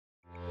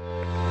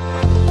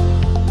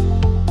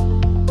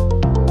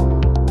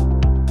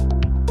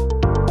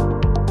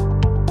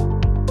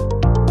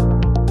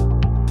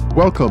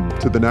Welcome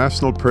to the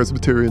National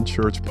Presbyterian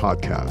Church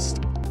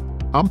podcast.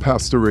 I'm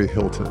Pastor Ray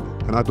Hilton,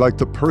 and I'd like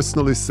to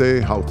personally say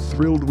how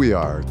thrilled we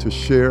are to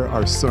share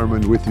our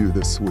sermon with you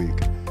this week.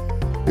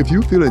 If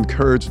you feel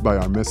encouraged by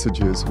our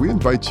messages, we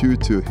invite you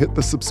to hit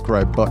the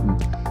subscribe button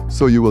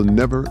so you will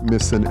never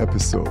miss an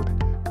episode.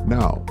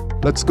 Now,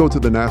 let's go to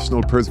the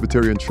National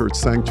Presbyterian Church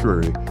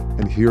sanctuary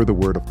and hear the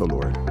word of the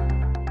Lord.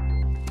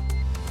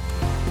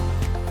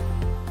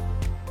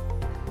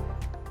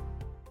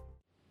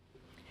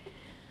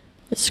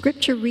 The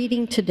scripture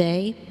reading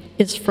today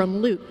is from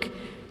Luke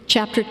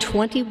chapter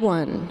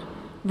 21,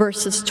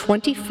 verses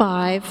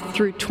 25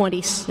 through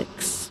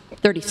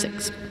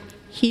 36.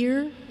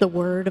 Hear the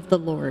word of the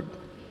Lord.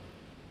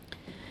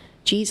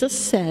 Jesus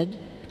said,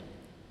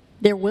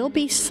 "There will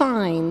be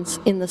signs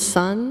in the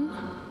sun,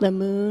 the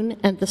moon,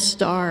 and the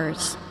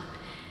stars,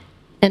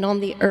 and on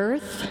the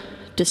earth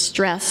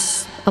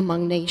distress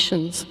among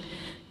nations,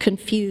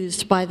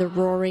 confused by the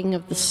roaring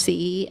of the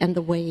sea and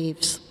the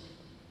waves.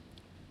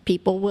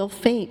 People will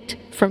faint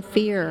from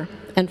fear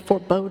and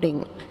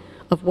foreboding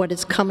of what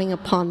is coming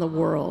upon the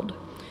world,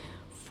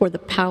 for the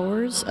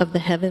powers of the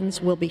heavens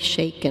will be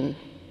shaken.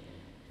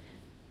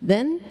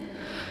 Then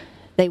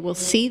they will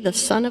see the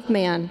Son of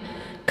Man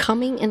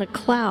coming in a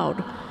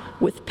cloud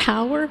with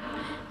power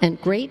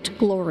and great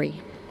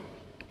glory.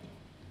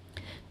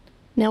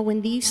 Now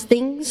when these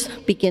things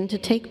begin to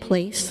take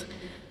place,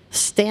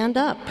 stand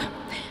up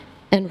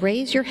and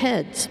raise your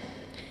heads,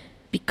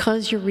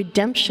 because your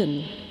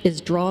redemption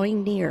is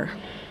drawing near."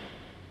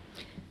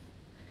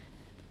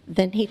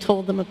 Then he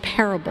told them a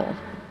parable.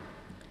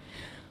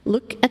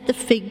 "Look at the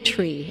fig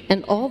tree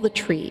and all the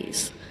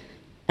trees.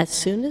 As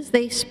soon as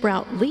they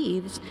sprout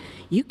leaves,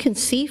 you can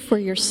see for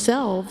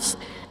yourselves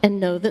and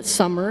know that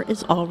summer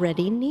is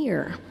already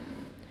near.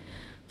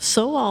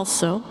 So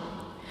also,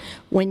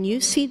 when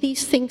you see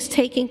these things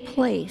taking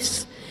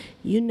place,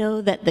 you know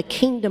that the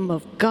kingdom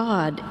of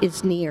God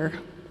is near.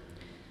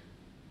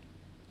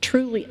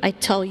 Truly, I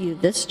tell you,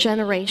 this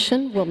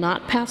generation will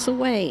not pass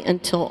away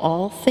until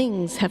all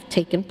things have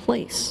taken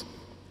place.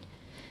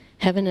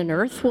 Heaven and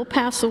earth will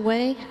pass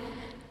away,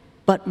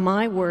 but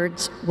my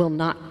words will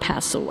not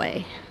pass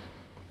away.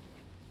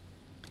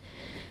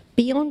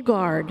 Be on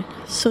guard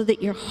so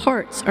that your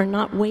hearts are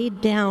not weighed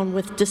down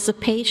with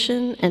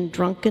dissipation and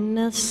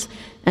drunkenness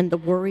and the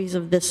worries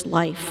of this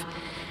life,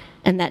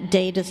 and that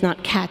day does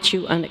not catch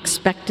you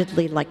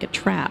unexpectedly like a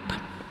trap.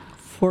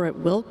 For it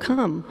will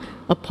come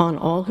upon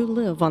all who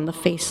live on the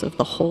face of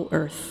the whole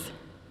earth.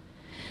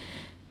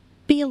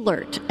 Be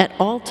alert at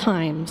all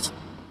times,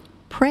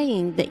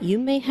 praying that you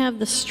may have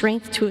the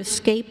strength to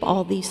escape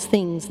all these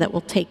things that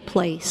will take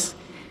place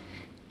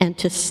and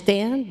to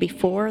stand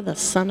before the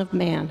Son of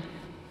Man."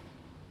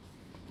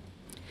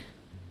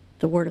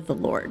 The word of the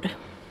Lord.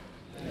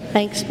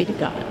 Thanks be to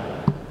God.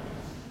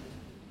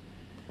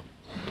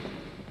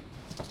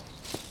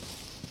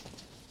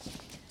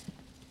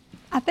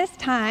 At this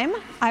time,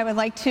 I would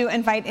like to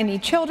invite any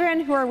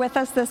children who are with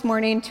us this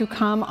morning to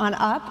come on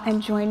up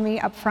and join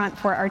me up front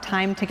for our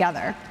time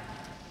together.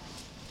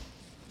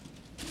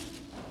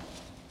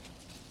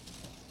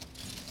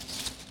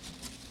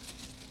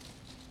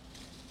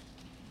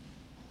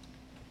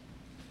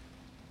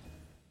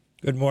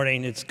 Good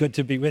morning. It's good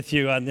to be with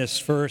you on this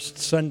first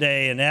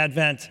Sunday in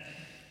Advent.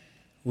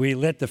 We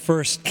lit the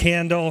first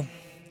candle.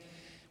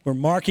 We're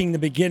marking the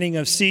beginning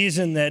of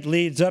season that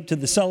leads up to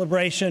the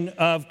celebration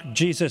of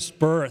Jesus'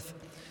 birth.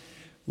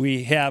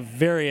 We have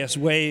various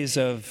ways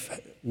of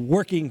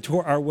working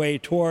our way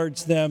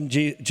towards them.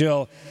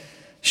 Jill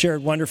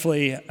shared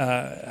wonderfully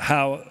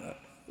how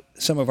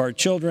some of our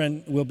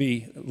children will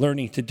be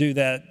learning to do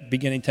that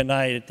beginning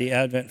tonight at the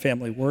Advent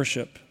Family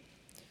Worship.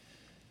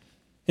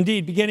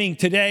 Indeed, beginning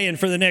today and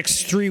for the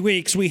next 3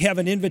 weeks, we have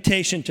an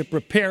invitation to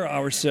prepare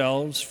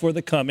ourselves for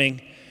the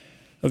coming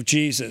of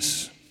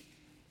Jesus.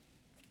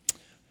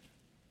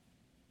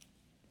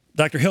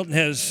 Dr. Hilton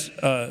has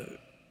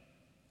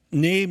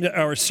named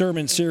our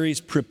sermon series,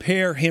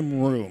 Prepare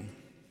Him Room.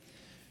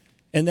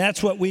 And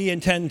that's what we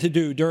intend to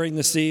do during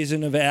the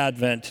season of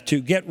Advent, to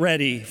get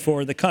ready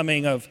for the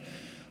coming of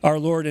our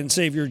Lord and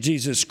Savior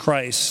Jesus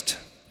Christ.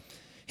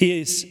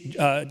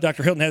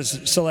 Dr. Hilton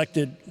has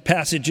selected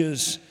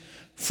passages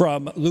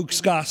from Luke's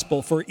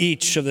Gospel for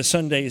each of the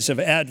Sundays of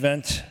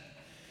Advent.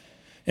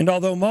 And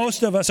although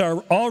most of us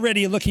are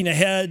already looking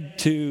ahead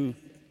to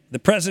the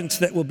presents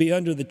that will be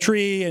under the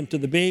tree and to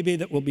the baby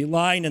that will be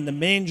lying in the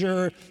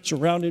manger,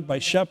 surrounded by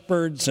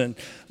shepherds and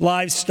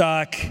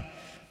livestock,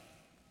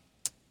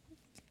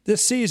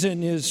 this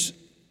season is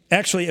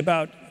actually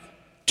about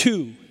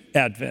 2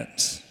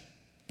 Advents.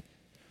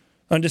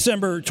 On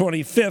December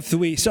 25th,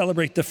 we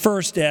celebrate the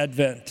first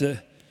Advent,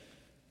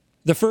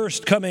 the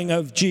first coming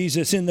of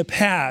Jesus in the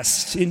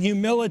past, in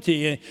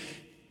humility,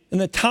 in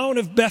the town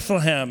of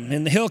Bethlehem,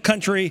 in the hill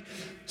country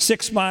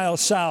 6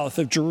 miles south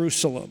of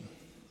Jerusalem.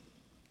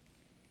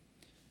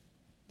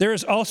 There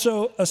is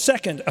also a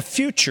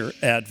future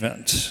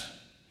Advent,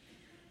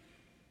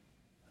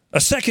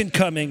 a second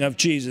coming of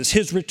Jesus,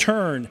 his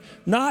return,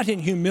 not in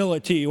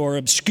humility or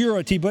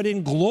obscurity, but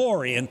in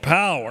glory and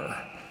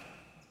power.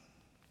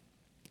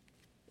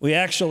 We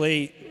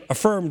actually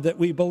affirmed that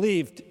we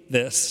believed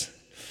this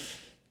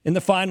in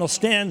the final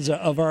stanza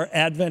of our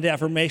Advent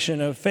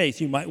affirmation of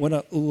faith. You might want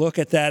to look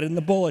at that in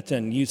the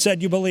bulletin. You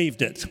said you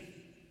believed it.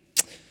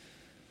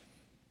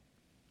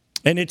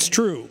 And it's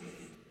true.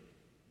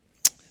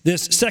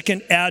 This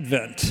second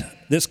Advent,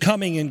 this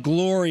coming in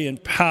glory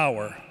and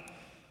power,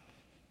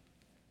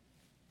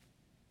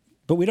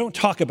 but we don't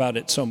talk about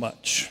it so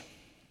much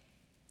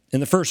in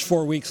the first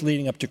 4 weeks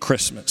leading up to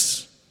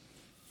Christmas.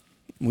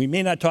 We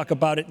may not talk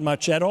about it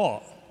much at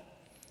all.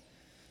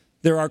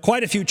 There are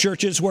quite a few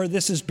churches where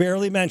this is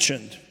barely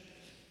mentioned.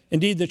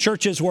 Indeed, the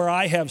churches where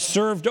I have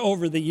served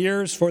over the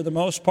years, for the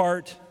most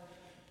part,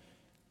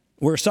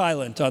 we're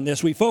silent on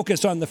this. We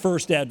focus on the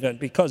first Advent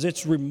because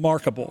it's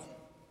remarkable.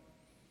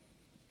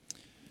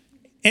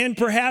 And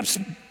perhaps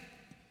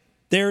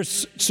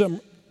there's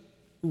some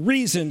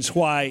reasons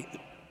why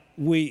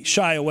we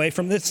shy away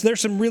from this.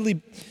 There's some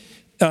really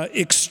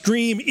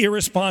extreme,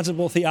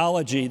 irresponsible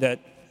theology that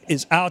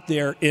is out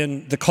there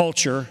in the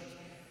culture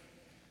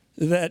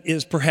that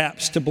is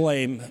perhaps to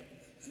blame,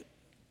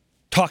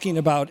 talking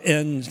about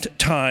end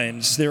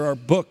times. There are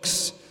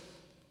books,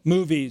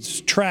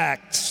 movies,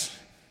 tracts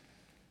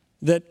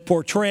that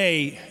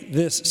portray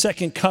this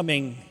second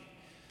coming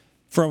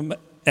from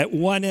at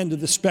one end of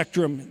the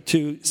spectrum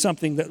to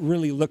something that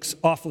really looks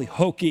awfully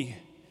hokey,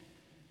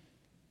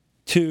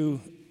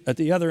 to at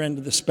the other end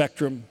of the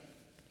spectrum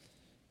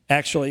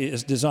actually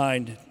is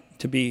designed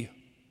to be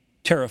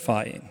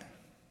terrifying.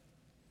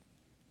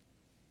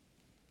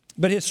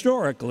 But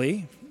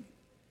historically,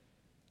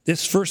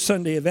 this first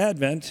Sunday of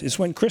Advent is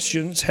when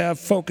Christians have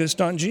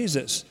focused on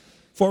Jesus.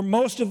 For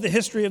most of the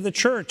history of the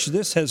church,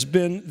 this has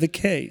been the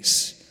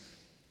case.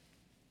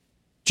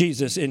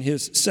 Jesus in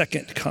his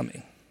second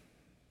coming.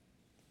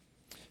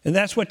 And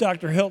that's what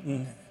Dr.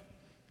 Hilton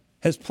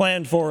has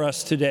planned for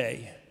us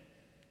today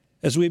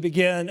as we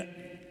begin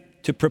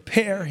to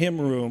prepare him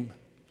room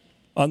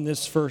on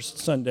this first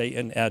Sunday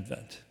in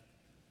Advent.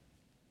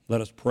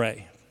 Let us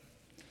pray.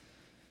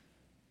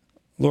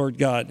 Lord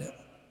God,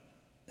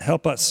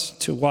 help us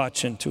to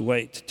watch and to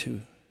wait,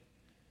 to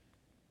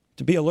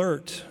be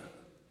alert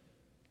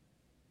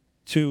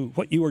to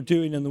what you are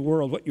doing in the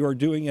world, what you are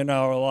doing in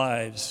our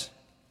lives,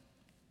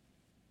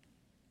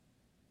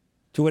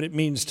 to what it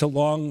means to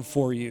long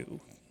for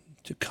you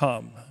to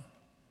come,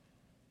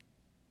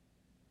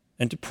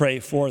 and to pray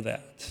for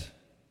that.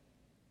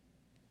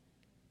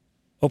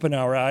 Open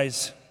our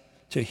eyes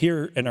to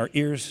hear and our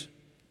ears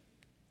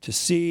to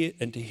see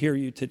and to hear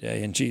you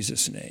today. In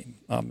Jesus' name,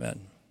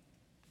 amen.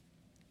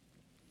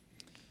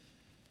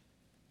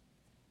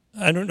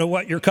 I don't know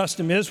what your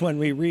custom is when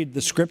we read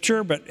the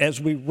scripture, but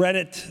as we read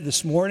it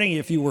this morning,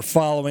 if you were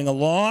following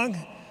along,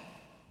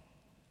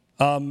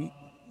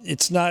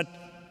 it's not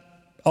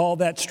all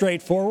that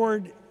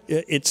straightforward.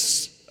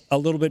 It's a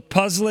little bit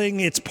puzzling.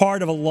 It's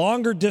part of a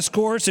longer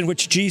discourse in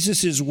which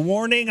Jesus is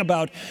warning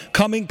about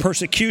coming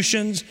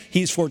persecutions.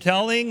 He's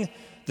foretelling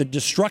the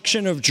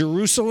destruction of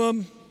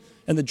Jerusalem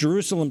and the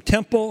Jerusalem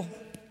temple.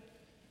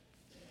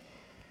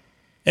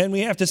 And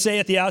we have to say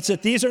at the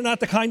outset, these are not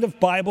the kind of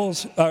Bible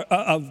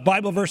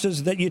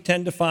verses that you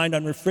tend to find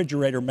on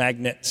refrigerator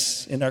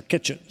magnets in our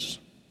kitchens.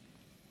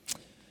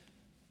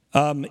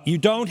 You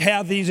don't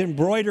have these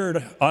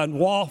embroidered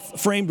on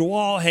framed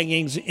wall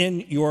hangings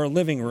in your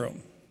living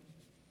room.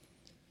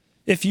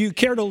 If you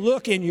care to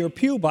look in your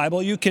pew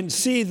Bible, you can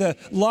see the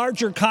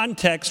larger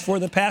context for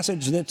the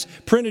passage that's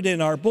printed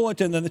in our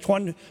bulletin in the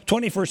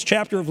 21st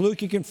chapter of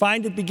Luke. You can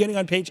find it beginning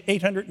on page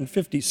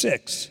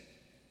 856.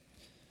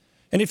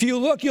 And if you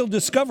look, you'll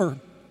discover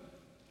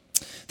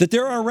that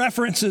there are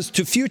references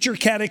to future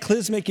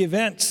cataclysmic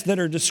events that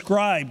are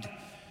described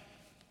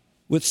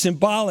with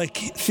symbolic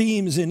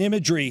themes and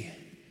imagery.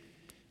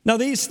 Now,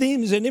 these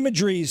themes and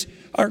imageries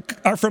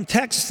are from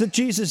texts that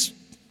Jesus'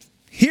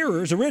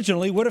 hearers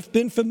originally would have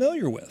been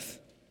familiar with.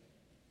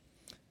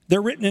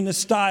 They're written in a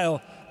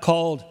style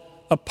called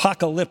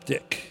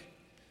apocalyptic.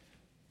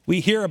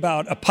 We hear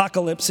about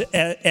apocalypse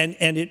and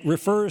it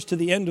refers to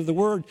the end of the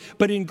word,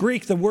 but in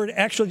Greek the word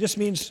actually just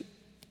means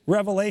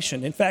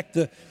revelation. In fact,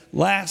 the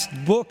last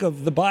book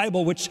of the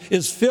Bible, which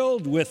is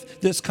filled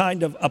with this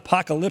kind of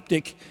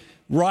apocalyptic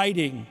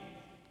writing,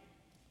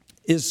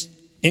 is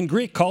in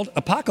Greek called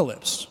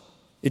apocalypse.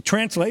 It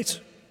translates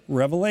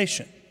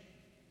revelation.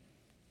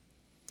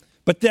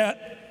 But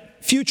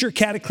that future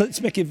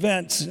cataclysmic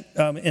events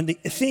and the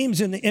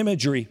themes in the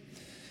imagery,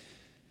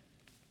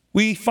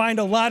 we find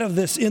a lot of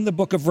this in the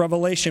book of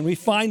Revelation. We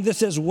find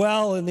this as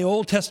well in the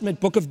Old Testament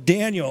book of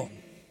Daniel.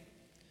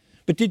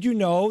 But did you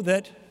know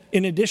that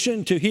in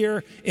addition to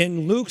here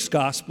in Luke's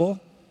gospel,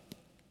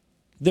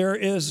 there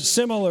is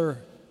similar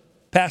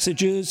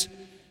passages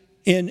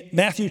in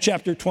Matthew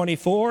chapter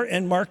 24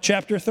 and Mark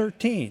chapter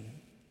 13?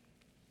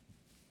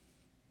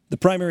 The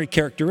primary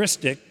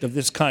characteristic of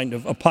this kind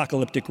of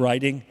apocalyptic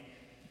writing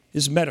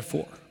is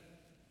metaphor.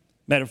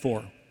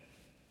 Metaphor.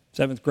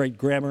 7th grade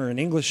grammar and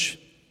English.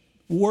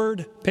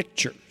 Word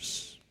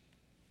pictures.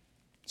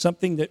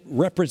 Something that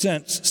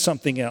represents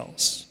something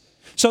else.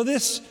 So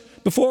this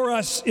before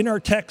us in our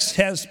text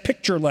has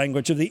picture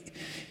language of the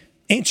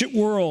ancient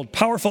world,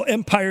 powerful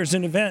empires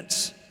and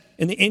events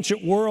in the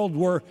ancient world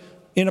were,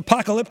 in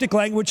apocalyptic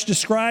language,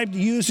 described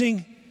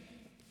using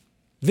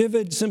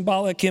vivid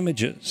symbolic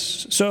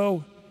images.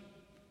 So,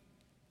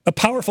 a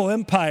powerful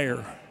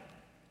empire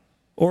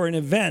or an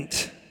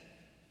event,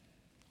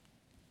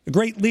 a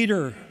great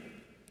leader,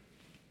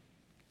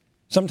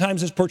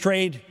 sometimes is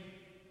portrayed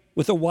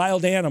with a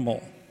wild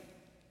animal.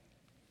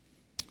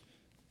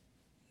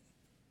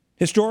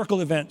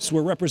 Historical events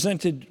were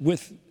represented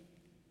with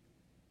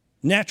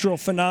natural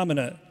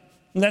phenomena.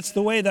 And that's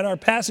the way that our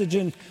passage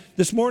in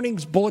this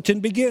morning's bulletin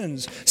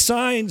begins.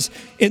 Signs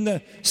in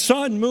the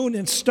sun, moon,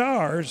 and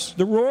stars,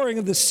 the roaring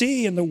of the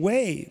sea and the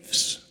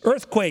waves,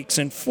 earthquakes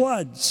and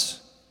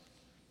floods.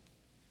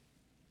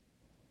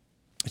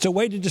 It's a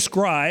way to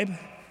describe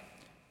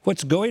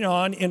what's going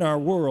on in our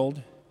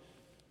world,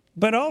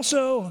 but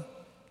also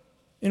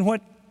in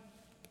what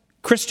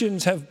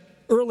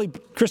early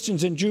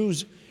Christians and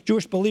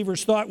Jewish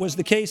believers thought was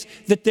the case,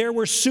 that there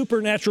were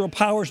supernatural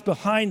powers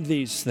behind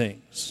these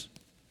things.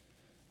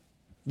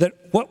 That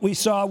what we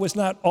saw was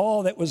not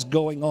all that was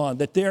going on,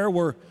 that there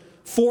were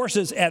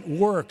forces at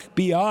work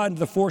beyond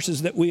the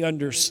forces that we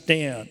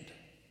understand.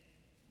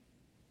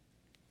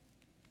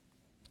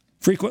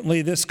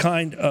 Frequently, this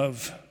kind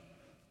of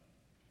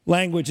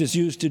language is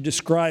used to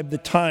describe the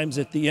times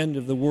at the end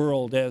of the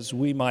world as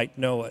we might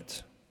know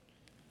it,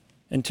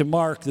 and to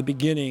mark the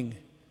beginning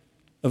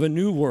of a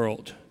new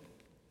world.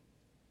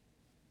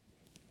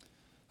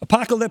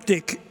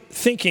 Apocalyptic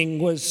thinking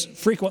was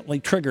frequently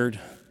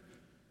triggered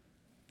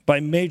by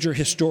major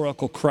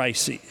historical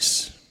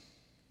crises.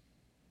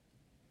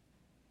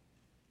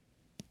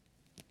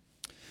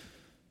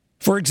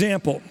 For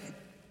example,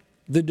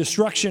 the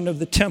destruction of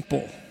the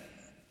temple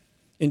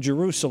in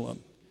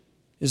Jerusalem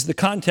is the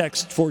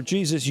context for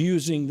Jesus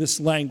using this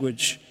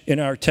language in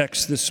our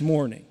text this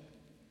morning.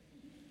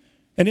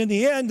 And in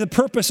the end, the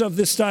purpose of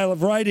this style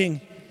of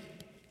writing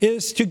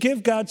is to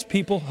give God's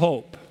people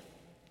hope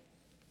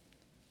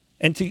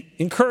and to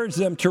encourage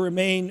them to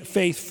remain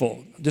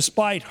faithful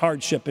despite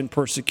hardship and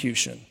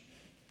persecution,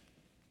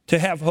 to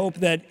have hope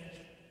that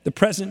the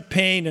present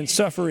pain and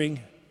suffering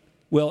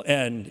will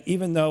end,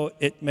 even though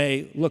it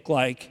may look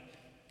like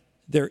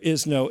there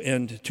is no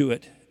end to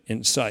it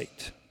in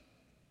sight.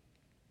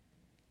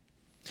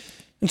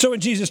 And so when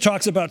Jesus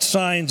talks about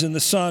signs in the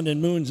sun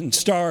and moons and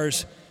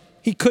stars,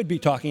 he could be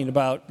talking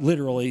about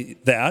literally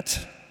that.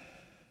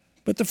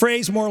 But the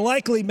phrase more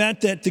likely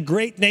meant that the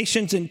great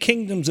nations and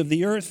kingdoms of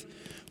the earth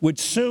would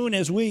soon,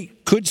 as we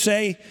could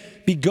say,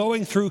 be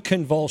going through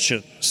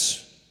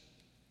convulsions.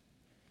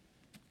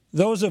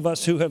 Those of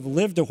us who have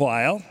lived a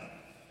while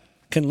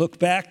can look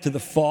back to the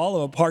fall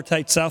of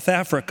apartheid South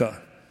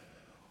Africa,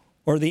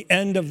 or the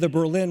end of the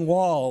Berlin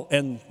Wall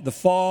and the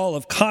fall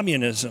of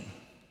communism.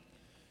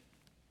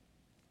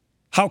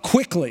 How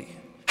quickly,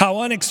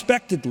 how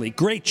unexpectedly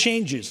great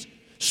changes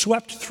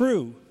swept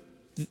through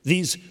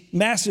these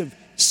massive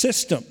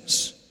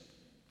systems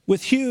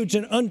with huge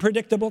and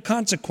unpredictable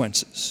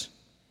consequences.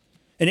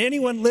 And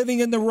anyone living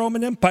in the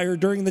Roman Empire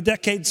during the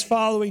decades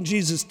following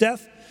Jesus'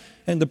 death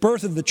and the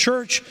birth of the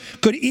church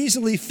could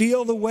easily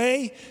feel the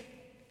way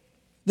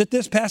that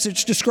this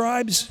passage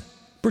describes,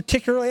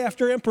 particularly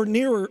after Emperor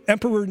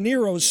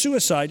Nero's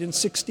suicide in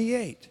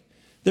 68.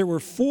 There were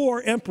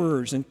 4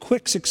 emperors in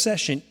quick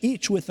succession,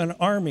 each with an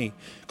army,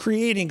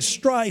 creating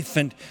strife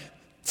and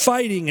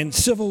fighting and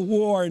civil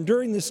war. And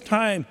during this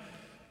time,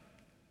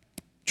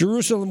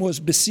 Jerusalem was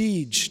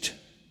besieged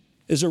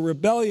as a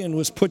rebellion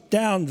was put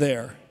down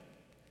there.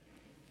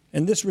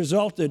 And this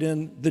resulted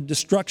in the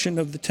destruction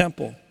of the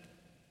temple.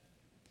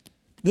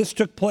 This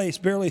took place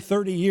barely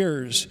 30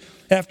 years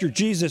after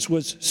Jesus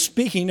was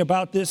speaking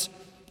about this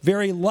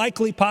very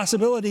likely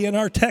possibility in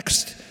our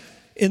text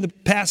in the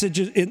passage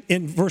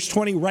in verse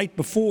 20, right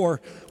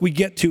before we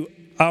get to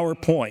our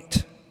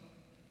point.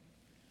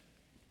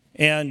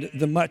 And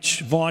the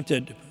much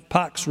vaunted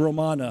Pax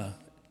Romana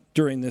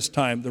during this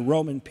time, the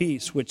Roman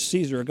peace, which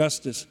Caesar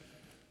Augustus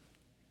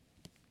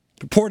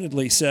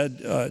purportedly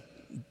said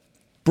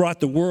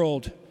brought the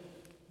world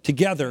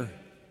together.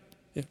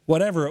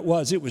 Whatever it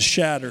was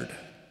shattered.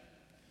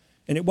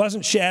 And it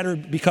wasn't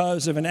shattered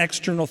because of an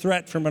external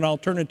threat from an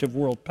alternative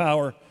world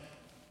power.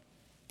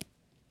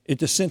 It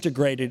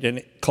disintegrated and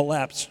it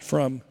collapsed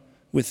from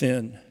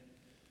within.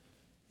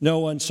 No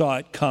one saw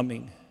it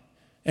coming.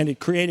 And it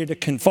created a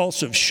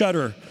convulsive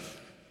shudder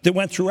that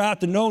went throughout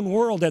the known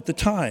world at the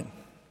time.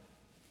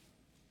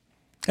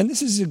 And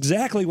this is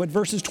exactly what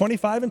verses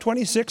 25 and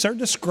 26 are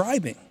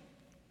describing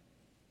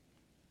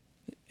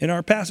in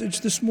our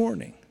passage this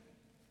morning.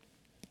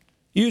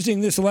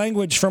 Using this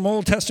language from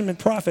Old Testament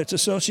prophets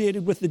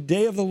associated with the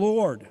day of the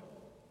Lord.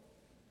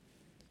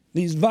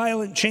 These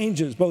violent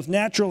changes, both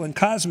natural and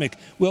cosmic,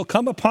 will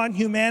come upon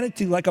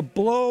humanity like a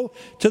blow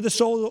to the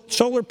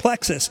solar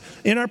plexus.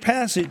 In our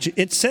passage,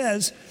 it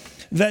says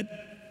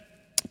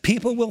that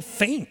people will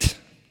faint.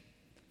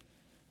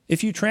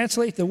 If you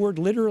translate the word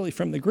literally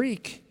from the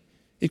Greek,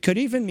 it could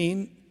even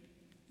mean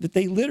that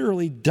they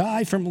literally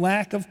die from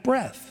lack of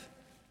breath.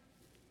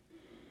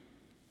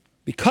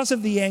 because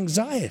of the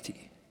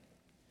anxiety.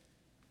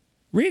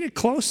 Read it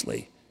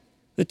closely.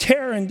 The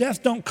terror and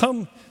death don't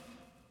come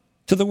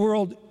to the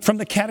world from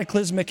the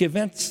cataclysmic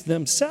events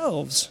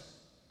themselves,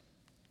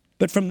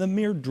 but from the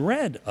mere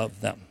dread of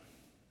them.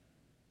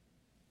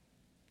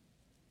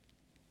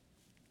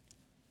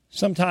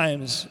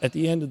 Sometimes at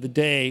the end of the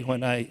day,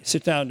 when I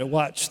sit down to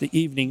watch the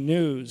evening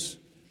news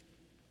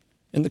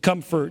in the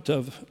comfort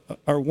of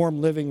our warm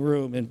living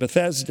room in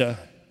Bethesda,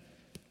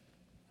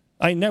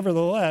 I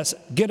nevertheless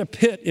get a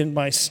pit in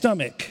my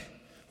stomach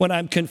when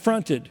I'm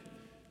confronted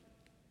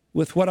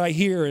with what I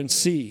hear and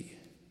see.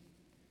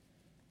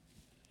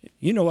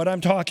 You know what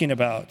I'm talking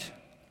about.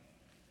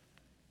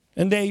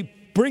 And they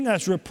bring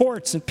us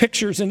reports and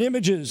pictures and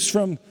images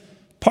from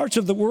parts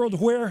of the world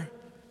where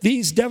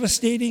these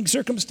devastating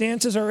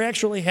circumstances are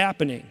actually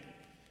happening.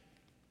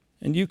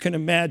 And you can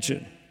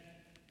imagine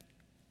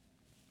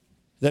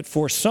that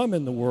for some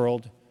in the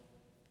world,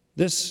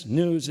 this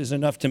news is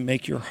enough to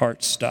make your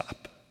heart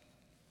stop.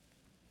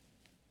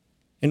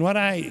 And when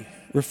I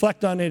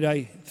reflect on it,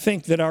 I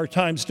think that our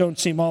times don't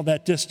seem all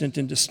that distant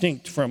and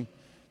distinct from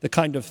the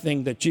kind of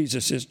thing that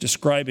Jesus is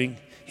describing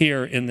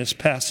here in this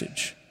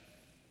passage.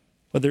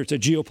 Whether it's a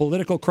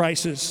geopolitical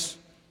crisis,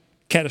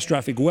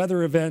 catastrophic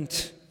weather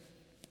event,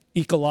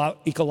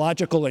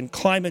 ecological and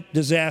climate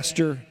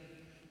disaster,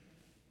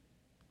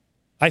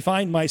 I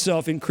find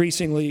myself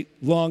increasingly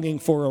longing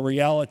for a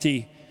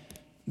reality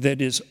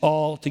that is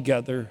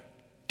altogether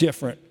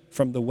different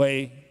from the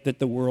way that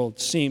the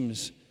world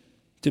seems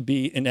to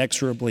be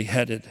inexorably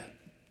headed.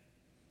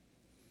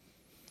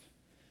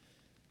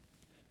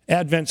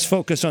 Advent's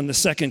focus on the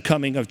second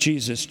coming of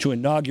Jesus to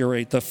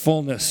inaugurate the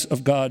fullness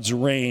of God's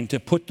reign, to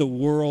put the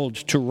world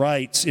to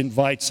rights,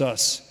 invites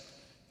us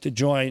to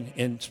join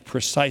in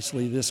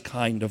precisely this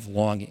kind of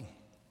longing,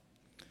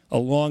 a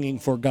longing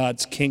for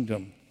God's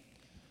kingdom.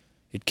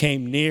 It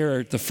came near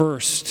at the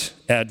first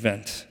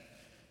Advent,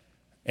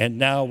 and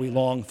now we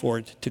long for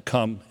it to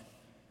come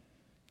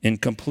in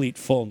complete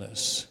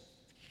fullness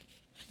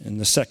in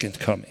the second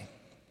coming.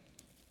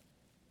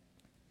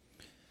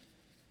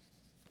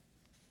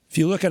 If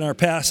you look at our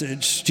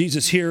passage,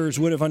 Jesus' hearers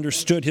would have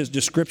understood his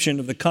description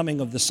of the coming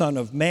of the Son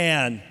of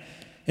Man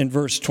in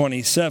verse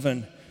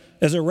 27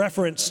 as a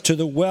reference to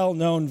the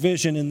well-known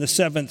vision in the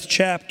 7th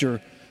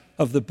chapter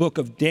of the book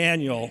of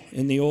Daniel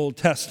in the Old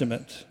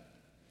Testament.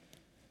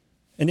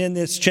 And in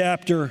this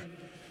chapter,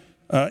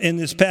 in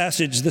this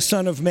passage, the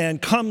Son of Man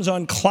comes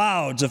on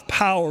clouds of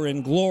power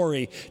and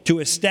glory to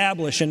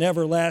establish an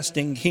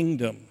everlasting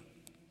kingdom.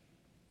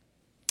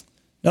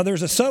 Now,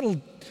 there's a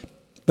subtle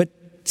but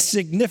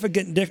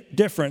significant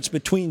difference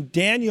between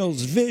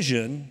Daniel's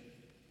vision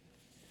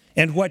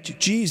and what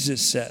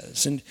Jesus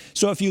says. And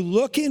so if you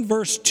look in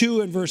verse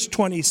 2 and verse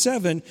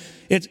 27,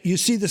 you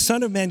see the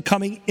Son of Man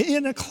coming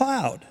in a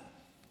cloud.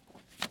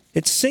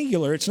 It's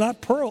singular. It's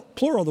not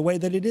plural the way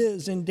that it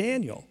is in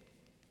Daniel.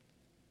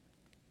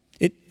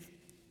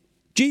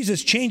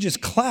 Jesus changes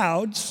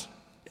clouds,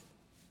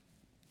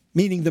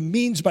 meaning the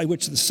means by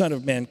which the Son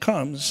of Man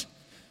comes,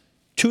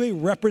 to a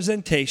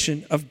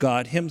representation of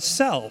God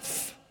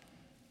himself.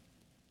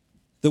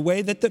 The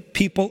way that the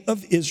people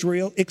of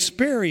Israel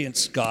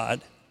experienced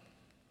God,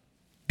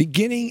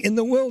 beginning in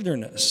the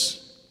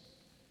wilderness,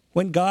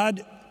 when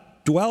God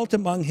dwelt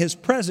among his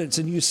presence.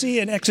 And you see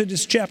in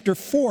Exodus chapter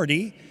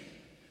 40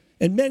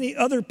 and many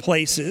other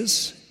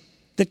places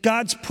that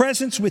God's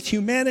presence with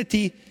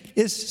humanity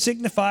is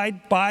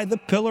signified by the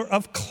pillar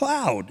of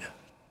cloud.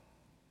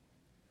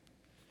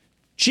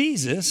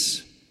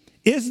 Jesus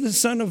is the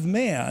Son of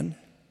Man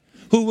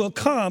who will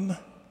come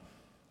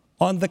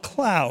on the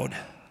cloud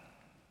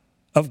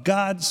of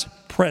God's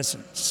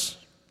presence.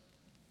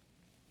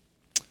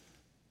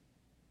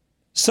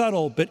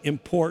 Subtle but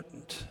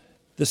important.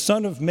 The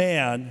Son of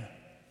Man,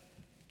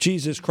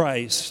 Jesus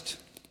Christ,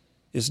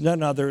 is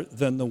none other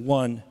than the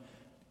one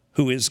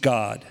who is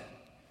God.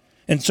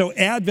 And so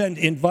Advent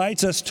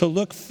invites us to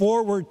look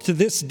forward to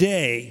this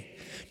day,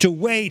 to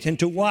wait and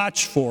to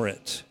watch for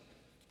it.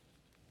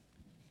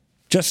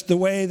 Just the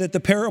way that the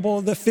parable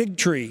of the fig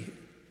tree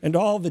and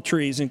all the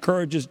trees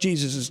encourages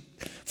Jesus'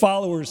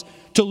 followers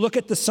to look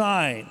at the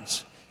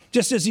signs.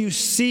 Just as you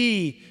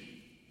see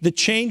the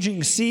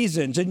changing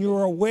seasons and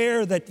you're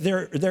aware that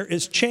there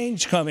is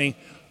change coming,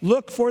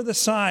 look for the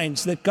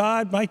signs that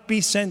God might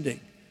be sending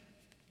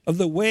of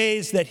the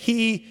ways that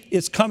he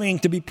is coming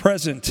to be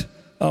present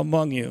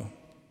among you.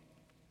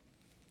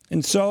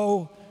 And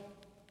so,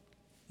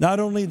 not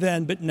only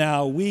then, but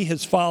now, we,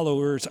 his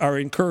followers, are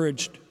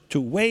encouraged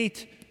to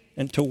wait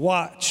and to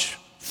watch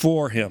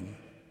for him.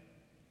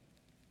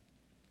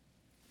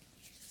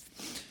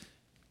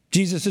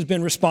 Jesus has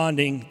been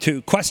responding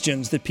to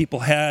questions that people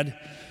had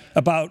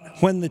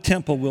about when the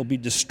temple will be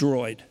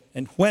destroyed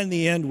and when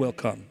the end will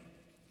come.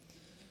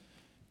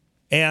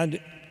 And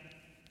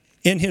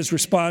in his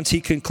response, he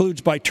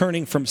concludes by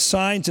turning from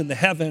signs in the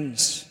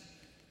heavens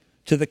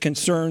to the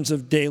concerns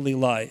of daily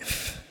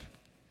life.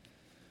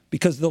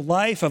 Because the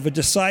life of a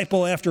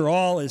disciple, after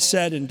all is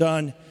said and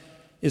done,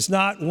 is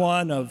not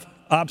one of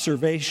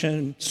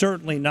observation,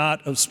 certainly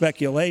not of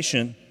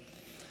speculation,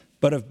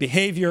 but of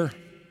behavior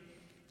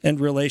and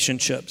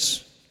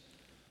relationships.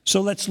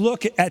 So let's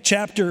look at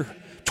chapter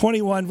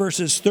 21,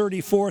 verses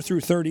 34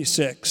 through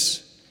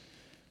 36.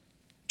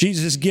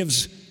 Jesus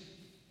gives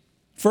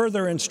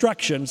further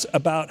instructions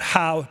about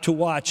how to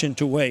watch and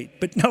to wait.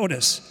 But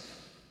notice,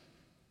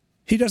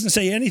 he doesn't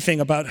say anything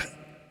about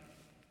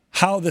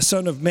how the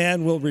Son of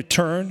Man will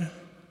return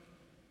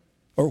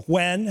or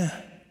when.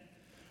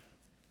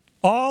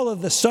 All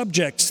of the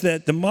subjects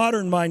that the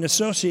modern mind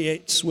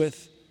associates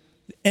with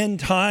end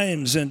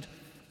times and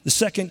the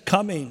second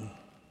coming,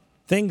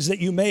 things that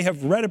you may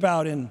have read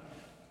about in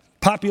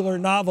popular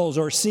novels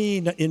or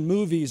seen in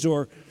movies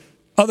or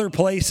other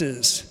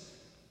places.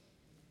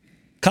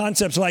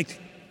 Concepts like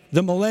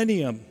the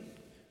millennium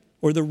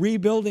or the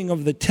rebuilding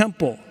of the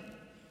temple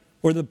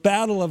or the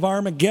battle of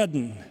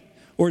Armageddon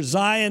or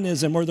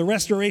Zionism or the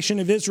restoration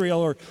of Israel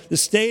or the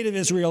state of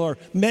Israel or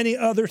many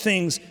other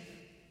things.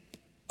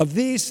 Of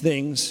these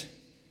things,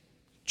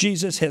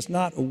 Jesus has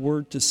not a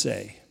word to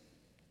say.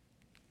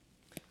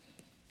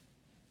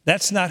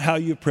 That's not how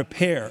you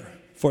prepare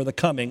for the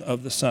coming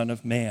of the Son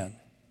of Man.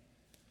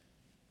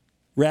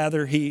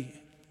 Rather, he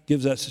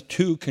gives us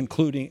two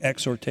concluding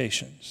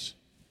exhortations,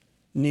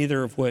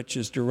 neither of which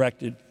is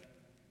directed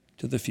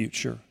to the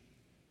future.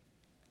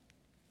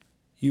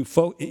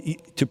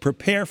 To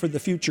prepare for the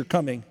future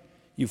coming,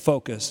 you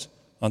focus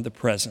on the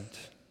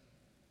present.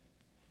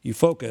 You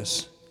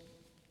focus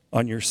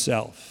on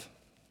yourself.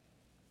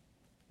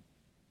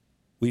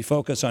 We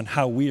focus on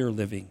how we are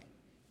living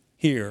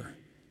here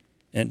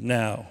and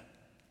now.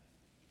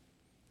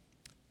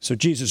 So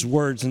Jesus'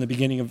 words in the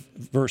beginning of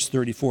verse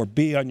 34,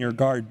 be on your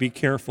guard, be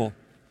careful.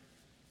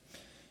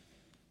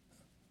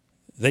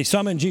 They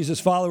summon Jesus'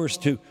 followers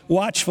to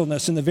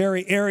watchfulness in the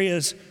very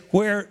areas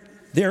where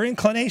their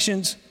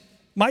inclinations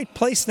might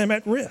place them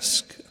at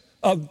risk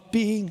of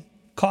being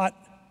caught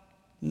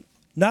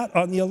not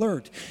on the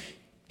alert.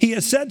 He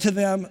has said to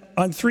them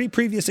on 3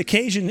 previous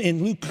occasions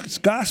in Luke's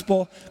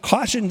gospel,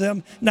 cautioned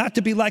them not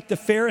to be like the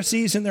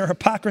Pharisees in their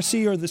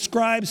hypocrisy or the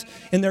scribes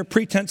in their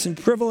pretense and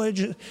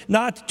privilege,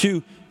 not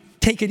to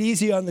take it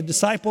easy on the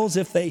disciples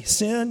if they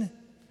sin,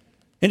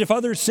 and if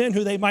others sin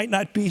who they might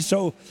not be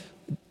so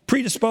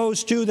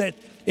predisposed to, that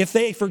if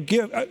they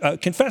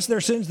confess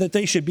their sins, that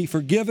they should be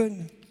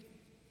forgiven.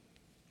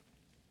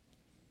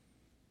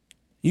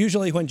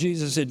 Usually when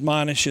Jesus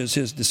admonishes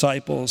his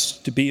disciples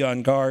to be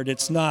on guard,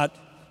 it's not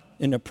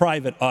in a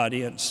private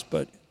audience,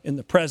 but in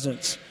the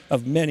presence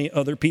of many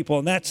other people,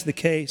 and that's the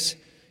case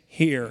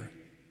here.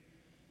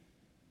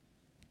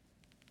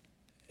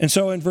 And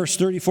so in verse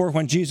 34,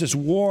 when Jesus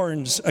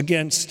warns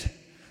against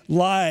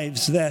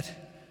lives that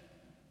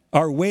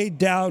are weighed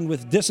down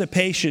with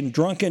dissipation,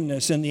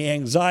 drunkenness, and the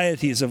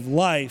anxieties of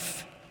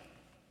life,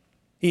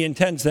 he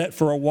intends that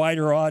for a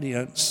wider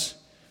audience.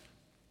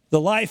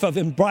 The life of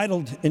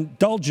unbridled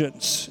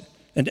indulgence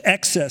and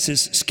excess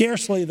is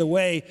scarcely the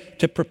way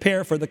to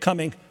prepare for the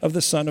coming of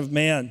the Son of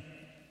Man.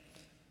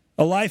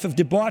 A life of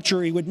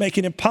debauchery would make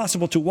it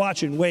impossible to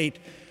watch and wait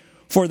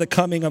for the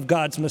coming of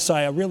God's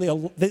Messiah.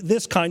 Really,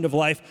 this kind of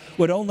life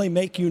would only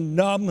make you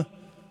numb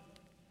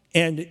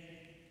and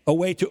a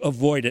way to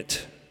avoid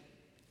it.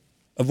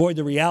 Avoid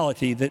the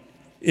reality that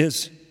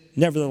is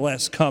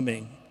nevertheless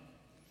coming.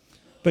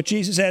 But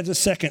Jesus adds a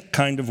second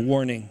kind of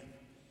warning.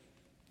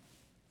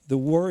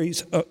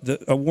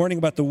 A warning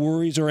about the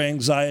worries or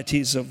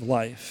anxieties of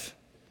life.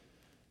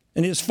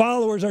 And his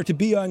followers are to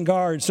be on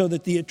guard so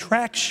that the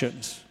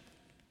attractions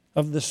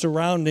of the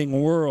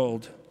surrounding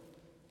world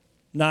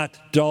not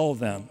dull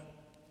them.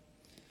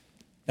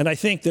 And I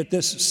think that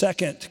this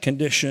second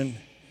condition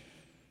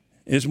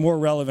is more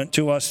relevant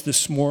to us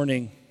this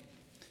morning,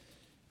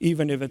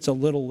 even if it's a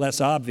little less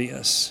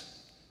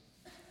obvious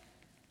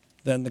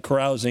than the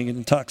carousing and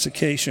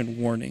intoxication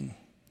warning.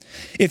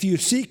 If you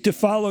seek to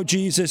follow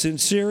Jesus in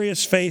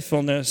serious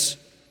faithfulness,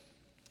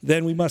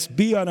 then we must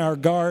be on our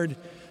guard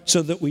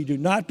so that we do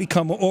not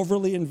become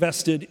overly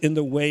invested in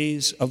the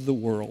ways of the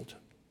world.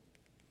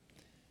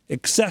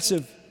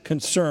 Excessive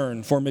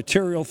concern for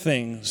material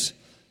things,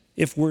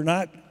 if we're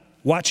not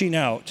watching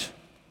out,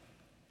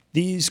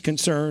 these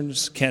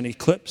concerns can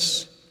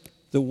eclipse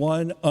the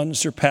one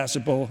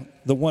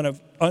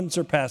of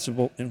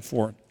unsurpassable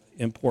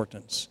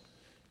importance.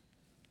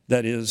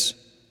 That is,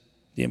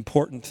 the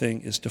important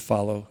thing is to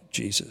follow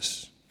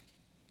Jesus.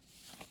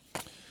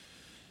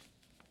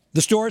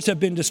 The stores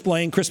have been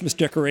displaying Christmas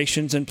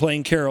decorations and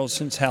playing carols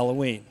since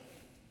Halloween.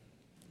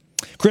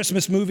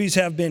 Christmas movies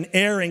have been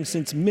airing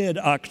since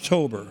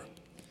mid-October.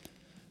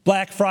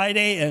 Black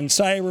Friday and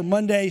Cyber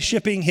Monday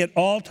shipping hit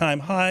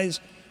all-time highs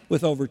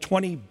with over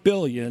 $20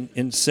 billion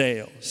in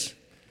sales.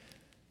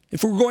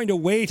 If we're going to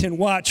wait and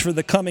watch for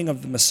the coming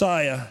of the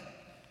Messiah,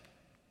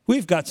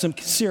 we've got some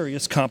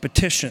serious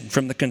competition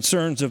from the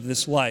concerns of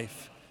this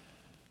life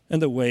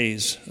and the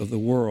ways of the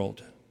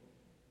world.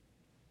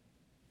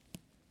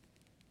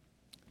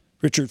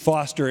 Richard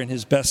Foster, in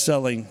his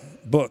best-selling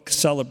book,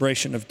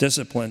 Celebration of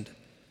Discipline,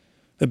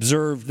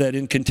 observed that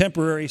in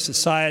contemporary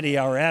society,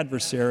 our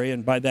adversary,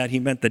 and by that he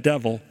meant the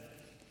devil,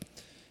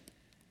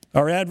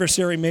 Our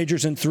adversary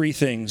majors in three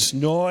things: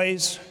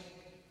 noise,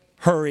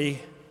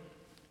 hurry,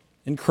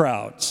 and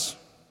crowds.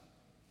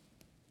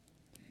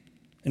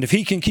 And if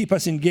he can keep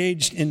us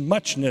engaged in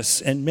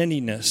muchness and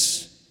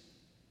manyness,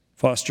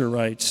 Foster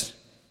writes,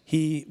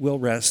 he will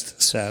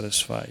rest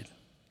satisfied.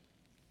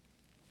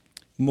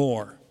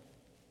 More,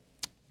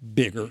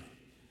 bigger,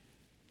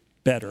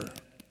 better,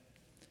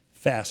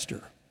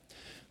 faster.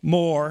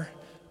 More,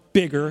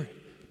 bigger,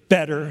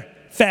 better,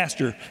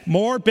 faster.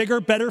 More, bigger,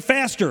 better,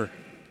 faster.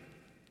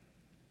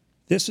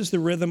 This is the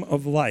rhythm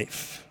of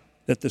life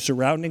that the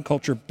surrounding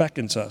culture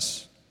beckons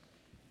us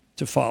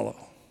to follow.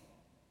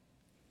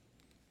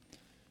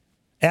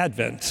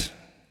 Advent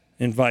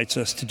invites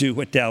us to do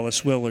what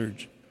Dallas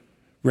Willard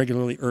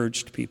regularly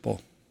urged people: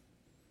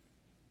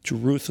 to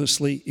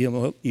ruthlessly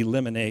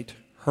eliminate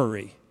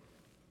hurry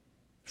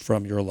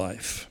from your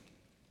life.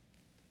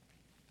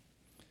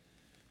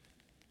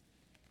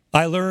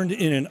 I learned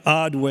in an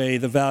odd way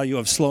the value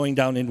of slowing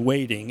down and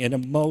waiting in a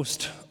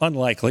most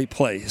unlikely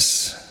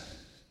place: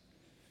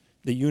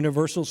 the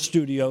Universal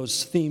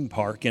Studios theme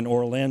park in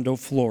Orlando,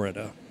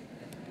 Florida.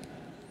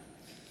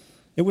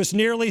 It was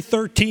nearly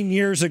 13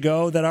 years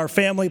ago that our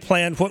family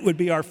planned what would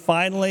be our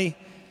family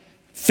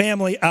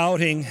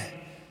outing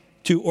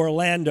to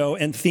Orlando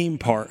and theme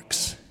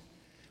parks.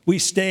 We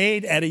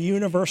stayed at a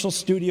Universal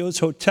Studios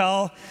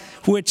hotel,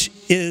 which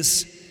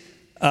is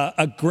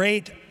a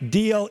great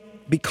deal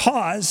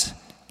because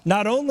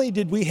not only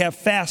did we have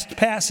fast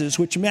passes,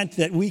 which meant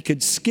that we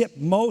could skip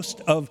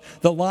most of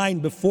the line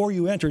before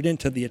you entered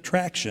into the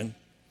attraction,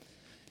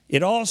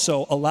 it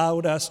also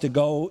allowed us to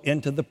go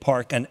into the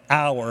park an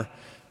hour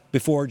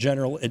before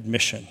general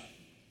admission.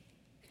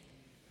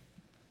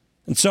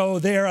 And so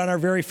there on our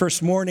very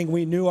first morning,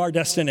 we knew our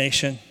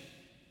destination: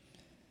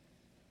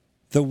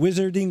 the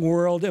Wizarding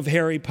World of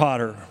Harry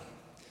Potter,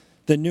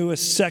 the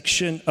newest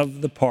section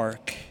of the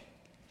park.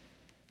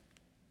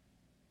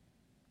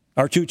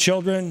 Our two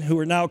children, who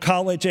are now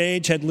college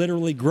age, had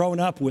literally grown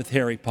up with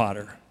Harry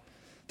Potter.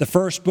 The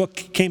first book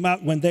came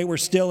out when they were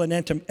still in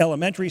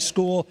elementary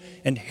school,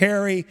 and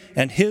Harry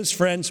and his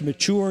friends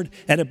matured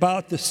at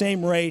about the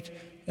same rate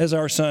as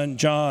our son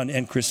John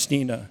and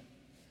Christina.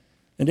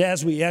 And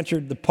as we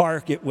entered the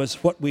park, it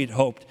was what we'd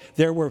hoped.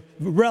 There were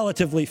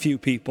relatively few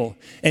people,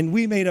 and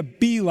we made a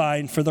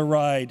beeline for the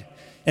ride.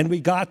 And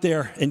we got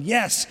there, and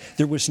yes,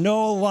 there was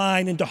no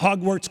line into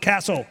Hogwarts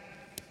Castle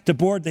to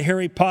board the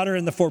Harry Potter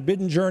and the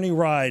Forbidden Journey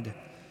ride.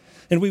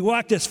 And we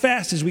walked as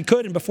fast as we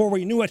could, and before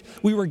we knew it,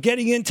 we were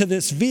getting into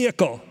this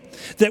vehicle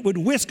that would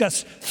whisk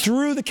us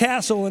through the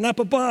castle and up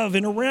above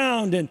and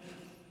around, and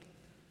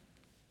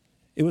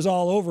it was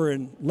all over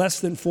in less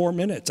than 4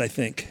 minutes, I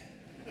think.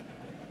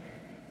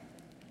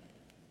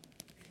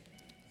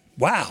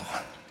 Wow.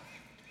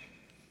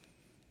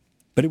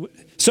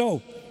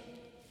 So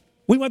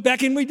we went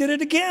back and we did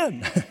it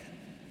again.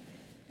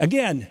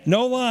 Again,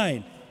 no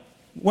line.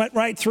 Went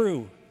right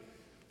through.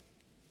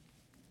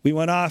 We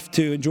went off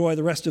to enjoy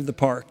the rest of the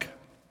park.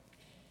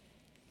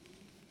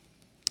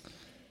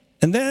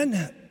 And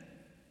then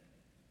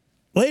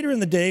later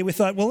in the day, we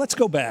thought, well, let's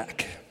go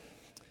back.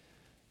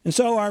 And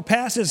so our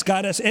passes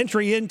got us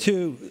entry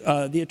into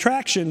the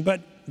attraction,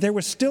 but there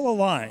was still a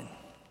line.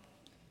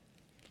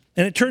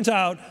 And it turns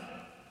out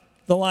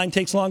the line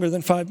takes longer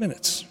than 5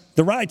 minutes.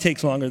 The ride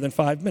takes longer than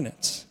 5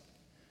 minutes.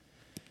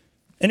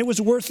 And it was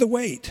worth the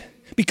wait,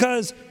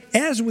 because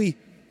as we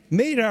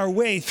made our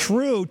way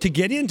through to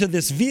get into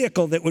this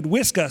vehicle that would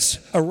whisk us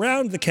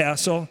around the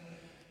castle,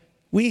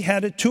 we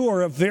had a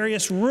tour of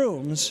various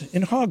rooms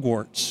in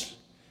Hogwarts.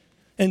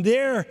 And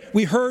there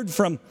we heard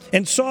from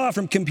and saw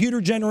from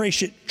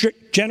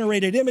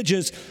computer-generated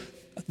images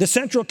the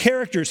central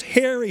characters: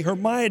 Harry,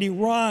 Hermione,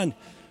 Ron,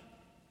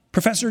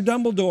 Professor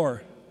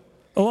Dumbledore,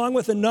 along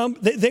with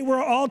they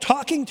were all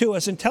talking to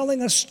us and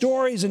telling us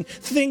stories and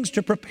things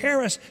to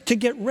prepare us to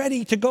get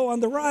ready to go on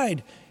the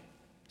ride,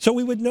 so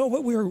we would know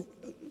what we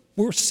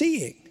were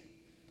seeing.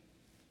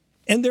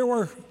 And there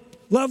were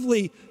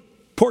lovely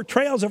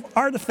portrayals of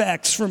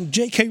artifacts from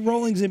J.K.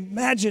 Rowling's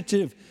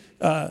imaginative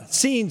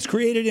scenes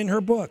created in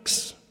her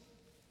books.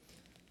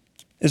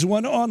 As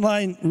one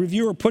online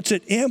reviewer puts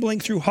it, ambling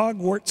through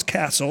Hogwarts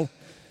Castle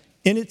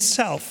in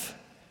itself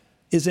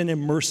is an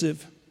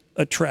immersive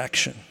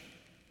attraction.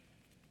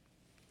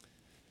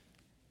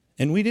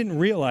 And we didn't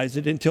realize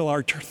it until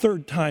our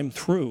third time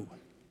through,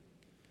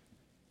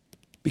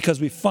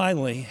 because we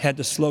finally had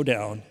to slow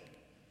down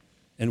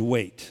and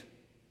wait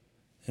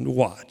and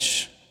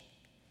watch.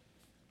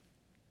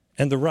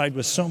 And the ride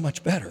was so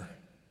much better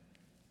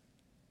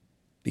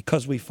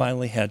because we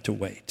finally had to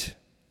wait.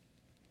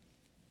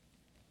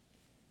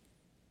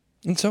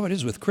 And so it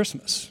is with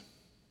Christmas.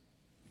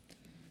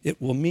 It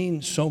will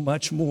mean so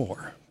much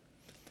more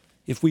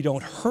if we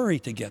don't hurry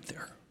to get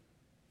there,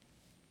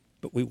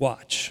 but we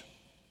watch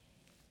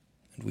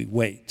and we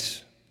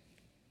wait.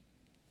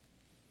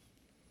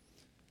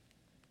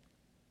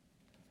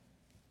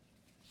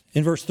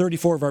 In verse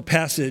 34 of our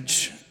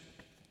passage,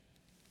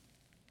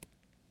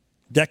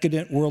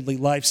 decadent worldly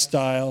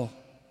lifestyle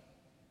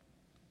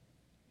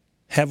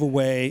have a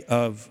way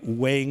of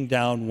weighing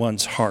down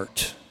one's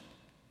heart.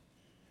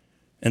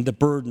 And the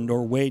burdened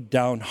or weighed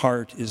down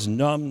heart is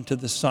numb to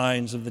the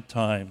signs of the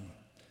time,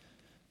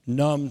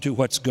 numb to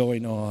what's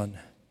going on.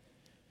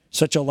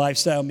 Such a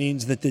lifestyle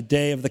means that the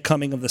day of the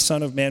coming of the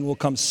Son of Man will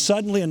come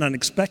suddenly and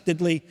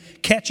unexpectedly,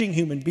 catching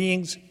human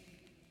beings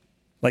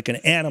like an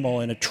animal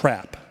in a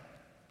trap.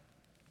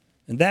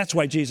 And that's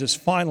why Jesus'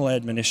 final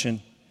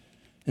admonition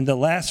in the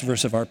last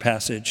verse of our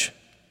passage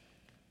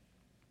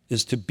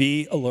is to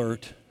be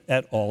alert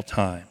at all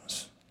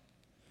times,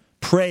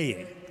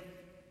 praying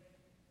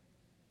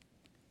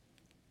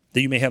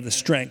that you may have the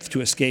strength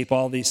to escape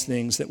all these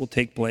things that will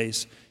take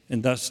place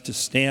and thus to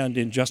stand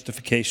in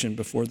justification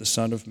before the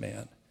Son of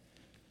Man.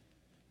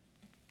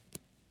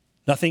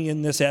 Nothing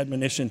in this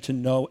admonition to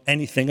know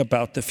anything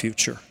about the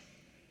future,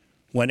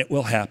 when it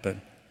will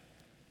happen,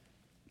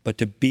 but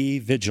to be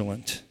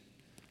vigilant,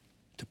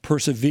 to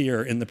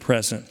persevere in the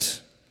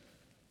present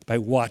by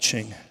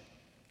watching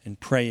and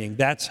praying.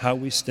 That's how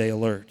we stay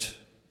alert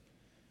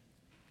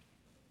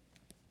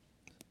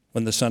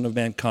when the Son of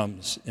Man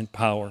comes in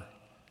power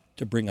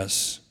to bring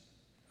us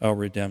our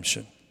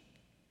redemption.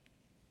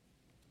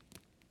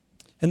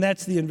 And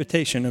that's the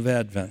invitation of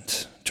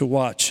Advent, to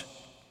watch,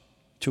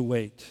 to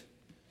wait,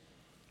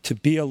 to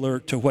be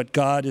alert to what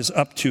God is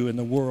up to in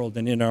the world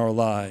and in our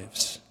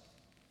lives.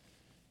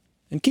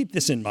 And keep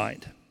this in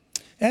mind.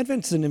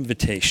 Advent's an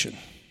invitation.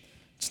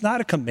 It's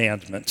not a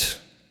commandment.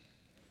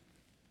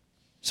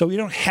 So we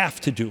don't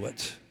have to do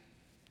it.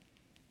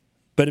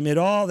 But amid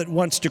all that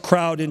wants to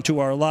crowd into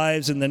our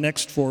lives in the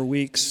next 4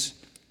 weeks,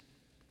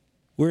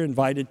 we're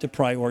invited to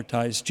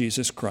prioritize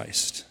Jesus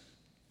Christ.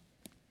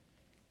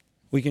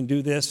 We can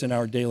do this in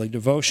our daily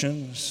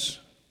devotions,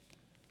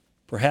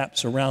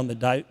 perhaps around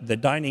the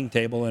dining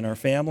table in our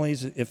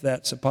families, if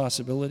that's a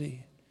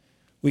possibility.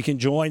 We can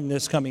join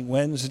this coming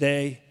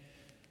Wednesday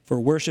for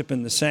worship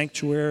in the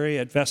sanctuary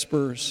at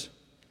Vespers.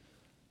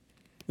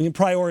 We can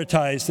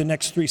prioritize the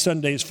next 3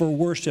 Sundays for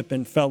worship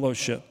and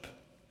fellowship.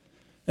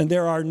 And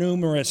there are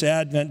numerous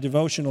Advent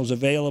devotionals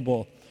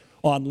available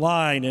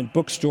online in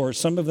bookstores.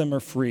 Some of them are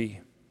free.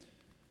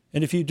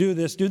 And if you do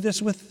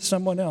this with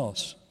someone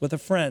else, with a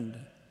friend,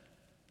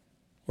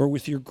 or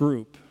with your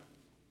group.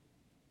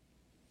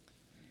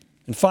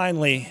 And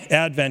finally,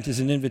 Advent is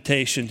an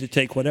invitation to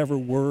take whatever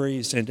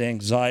worries and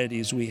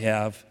anxieties we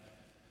have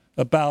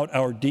about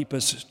our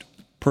deepest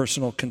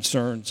personal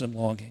concerns and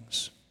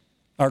longings,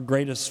 our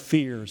greatest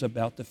fears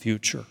about the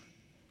future,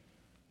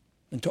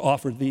 and to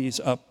offer these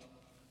up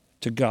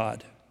to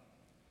God,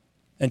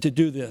 and to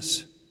do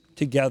this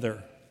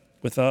together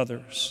with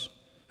others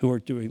who are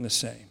doing the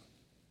same.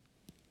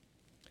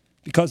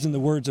 Because in the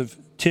words of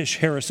Tish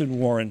Harrison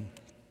Warren,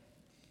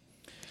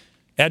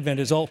 Advent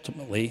is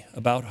ultimately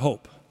about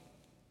hope,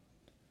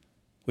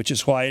 which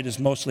is why it is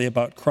mostly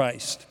about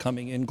Christ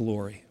coming in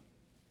glory.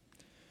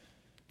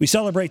 We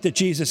celebrate that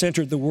Jesus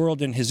entered the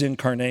world in his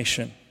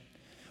incarnation.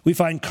 We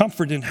find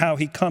comfort in how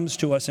he comes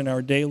to us in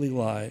our daily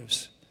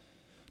lives.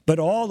 But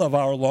all of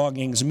our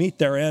longings meet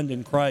their end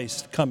in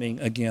Christ coming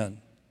again,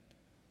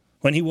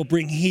 when he will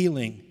bring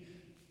healing,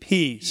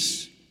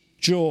 peace,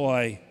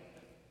 joy,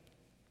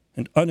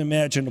 and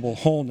unimaginable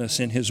wholeness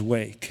in his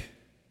wake.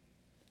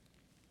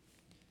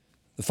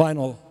 The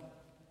final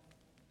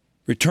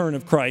return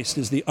of Christ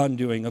is the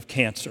undoing of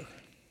cancer.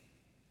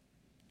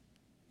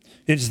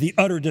 It is the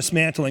utter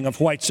dismantling of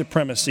white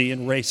supremacy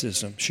and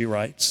racism, she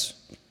writes.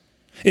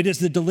 It is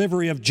the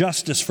delivery of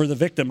justice for the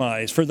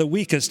victimized, for the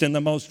weakest and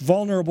the most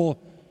vulnerable,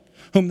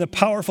 whom the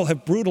powerful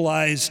have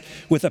brutalized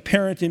with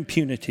apparent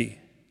impunity.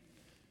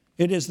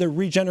 It is the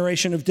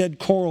regeneration of dead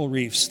coral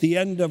reefs, the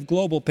end of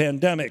global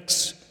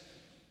pandemics.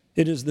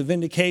 It is the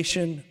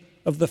vindication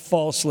of the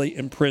falsely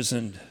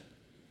imprisoned.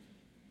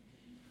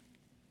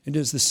 It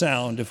is the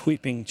sound of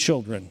weeping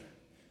children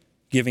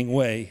giving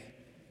way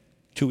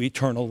to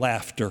eternal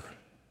laughter.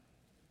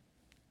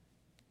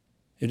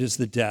 It is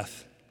the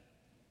death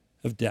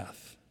of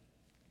death.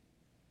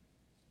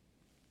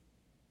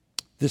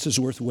 This is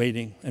worth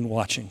waiting and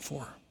watching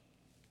for.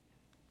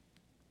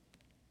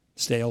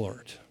 Stay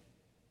alert.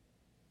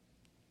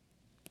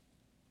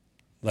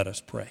 Let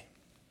us pray.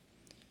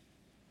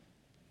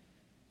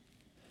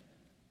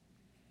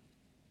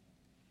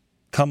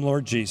 Come,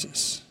 Lord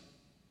Jesus,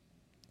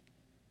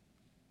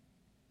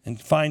 and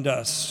find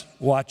us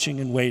watching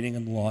and waiting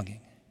and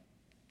longing,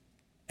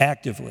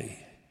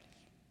 actively,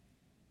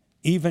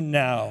 even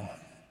now,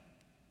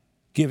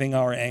 giving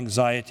our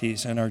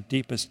anxieties and our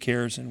deepest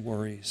cares and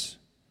worries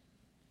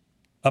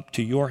up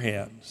to your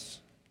hands,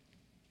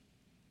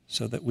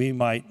 so that we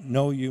might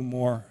know you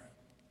more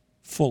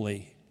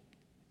fully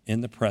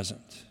in the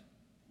present.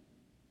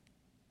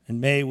 And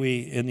may we,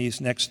 in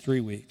these next 3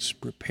 weeks,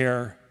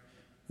 prepare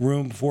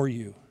room for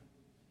you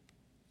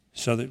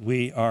so that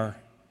we are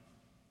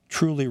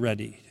truly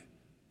ready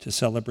to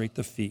celebrate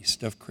the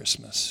feast of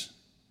Christmas.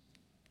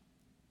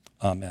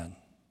 Amen.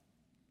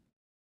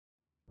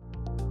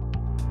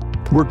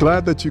 We're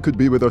glad that you could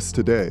be with us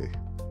today.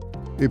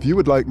 If you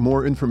would like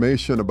more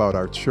information about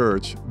our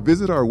church,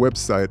 visit our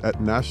website at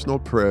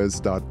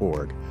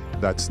nationalpres.org.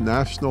 That's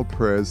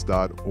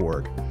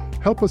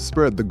nationalpres.org. Help us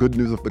spread the good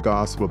news of the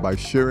gospel by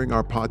sharing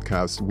our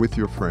podcast with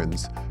your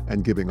friends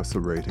and giving us a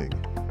rating.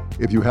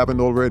 If you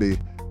haven't already,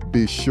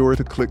 be sure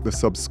to click the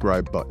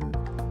subscribe button.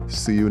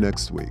 See you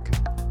next week.